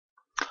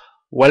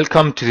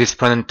Welcome to this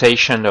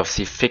presentation of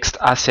the fixed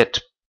asset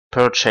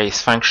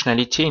purchase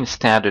functionality in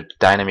standard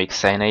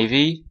Dynamics NAV.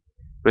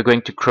 We're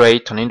going to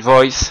create an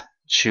invoice,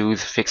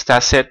 choose fixed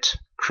asset,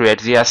 create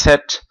the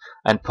asset,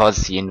 and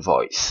post the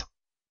invoice.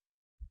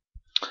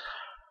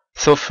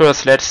 So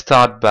first, let's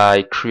start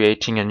by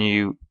creating a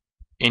new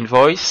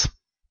invoice.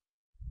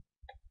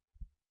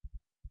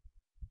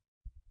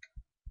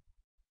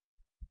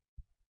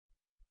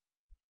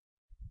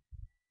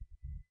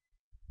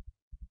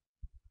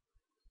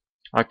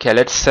 Okay,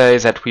 let's say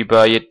that we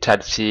buy it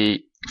at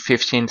the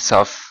 15th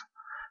of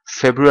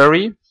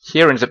February.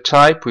 Here in the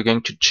type, we're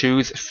going to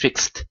choose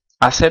fixed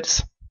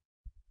assets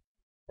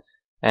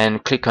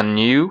and click on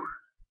new.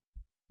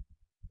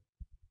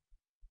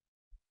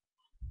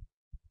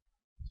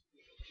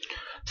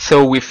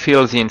 So we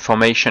fill the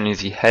information in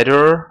the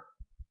header,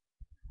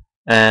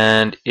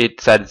 and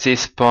it's at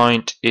this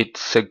point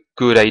it's a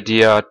good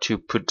idea to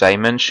put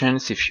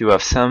dimensions if you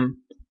have some.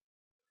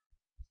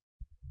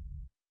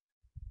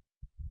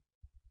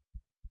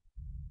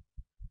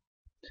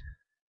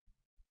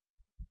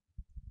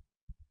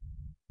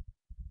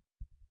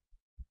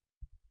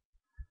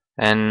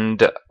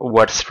 And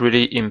what's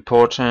really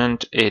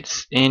important,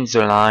 it's in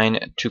the line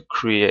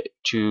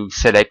to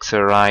select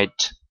the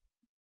right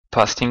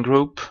posting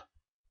group.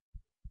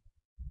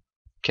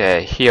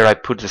 Okay, here I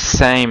put the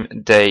same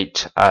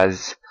date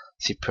as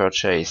the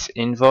purchase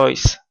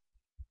invoice.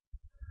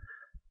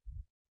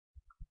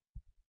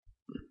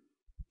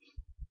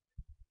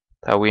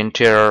 So we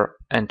enter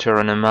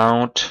an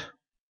amount,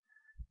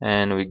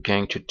 and we're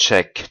going to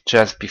check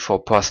just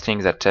before posting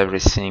that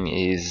everything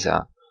is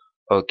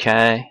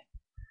okay.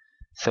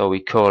 So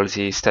we call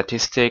the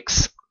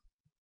statistics.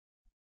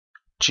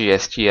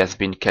 GST has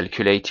been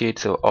calculated,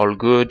 so all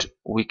good.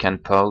 We can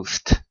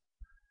post.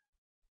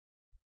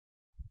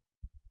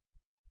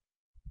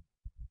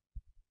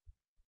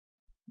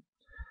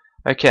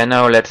 Okay,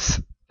 now if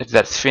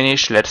that's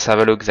finished, let's have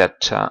a look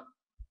at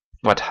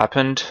what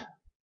happened.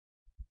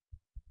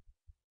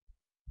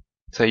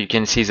 So you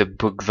can see the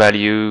book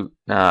value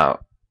now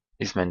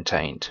is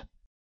maintained.